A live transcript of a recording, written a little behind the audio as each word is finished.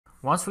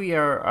Once we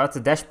are at the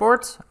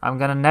dashboard, I'm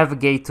gonna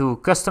navigate to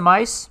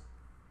customize,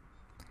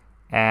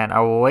 and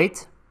I will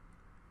wait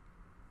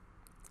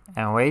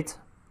and wait.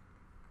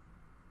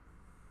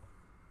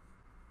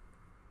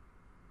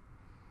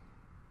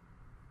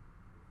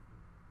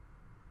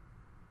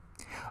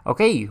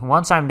 Okay,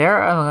 once I'm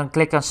there, I'm gonna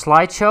click on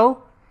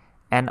slideshow,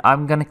 and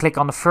I'm gonna click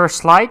on the first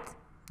slide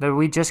that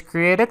we just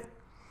created.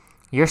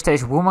 Here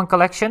stays woman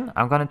collection.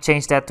 I'm gonna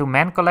change that to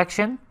man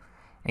collection,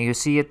 and you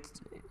see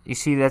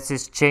that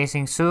it's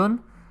changing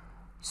soon.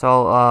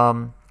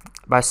 So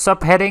by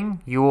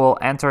subheading, you will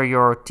enter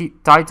your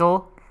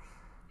title.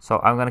 So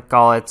I'm gonna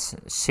call it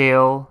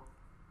sale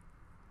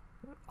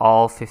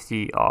all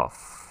 50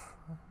 off.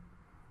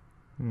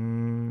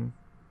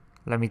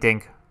 Let me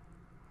think.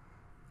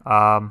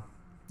 I'm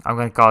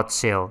gonna call it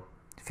sale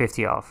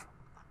 50 off,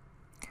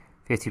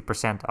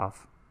 50%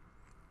 off.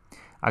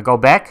 I go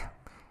back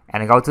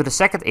and I go to the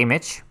second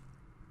image,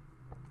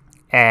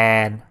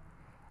 and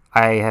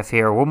I have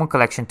here Woman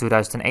Collection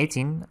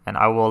 2018, and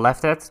I will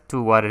left that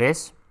to what it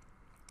is.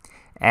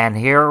 And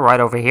here, right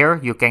over here,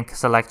 you can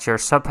select your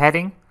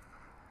subheading.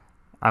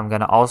 I'm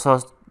gonna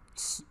also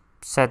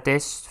set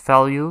this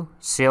value,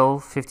 sale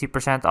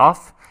 50%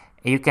 off.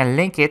 And you can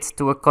link it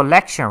to a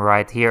collection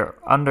right here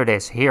under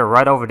this, here,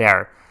 right over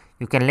there.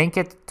 You can link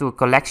it to a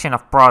collection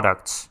of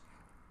products.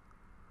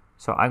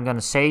 So I'm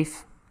gonna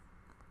save,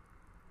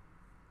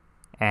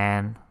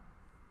 and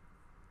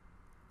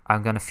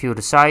I'm gonna view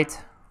the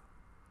site.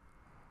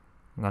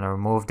 I'm gonna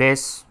remove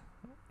this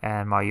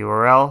and my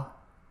URL,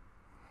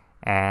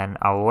 and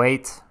I'll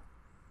wait.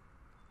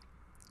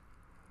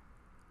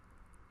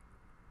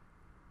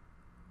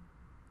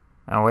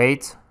 And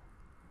wait.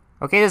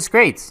 Okay, that's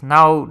great.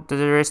 Now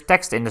there is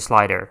text in the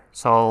slider,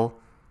 so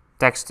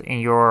text in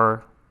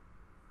your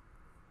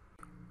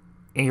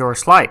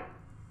slide.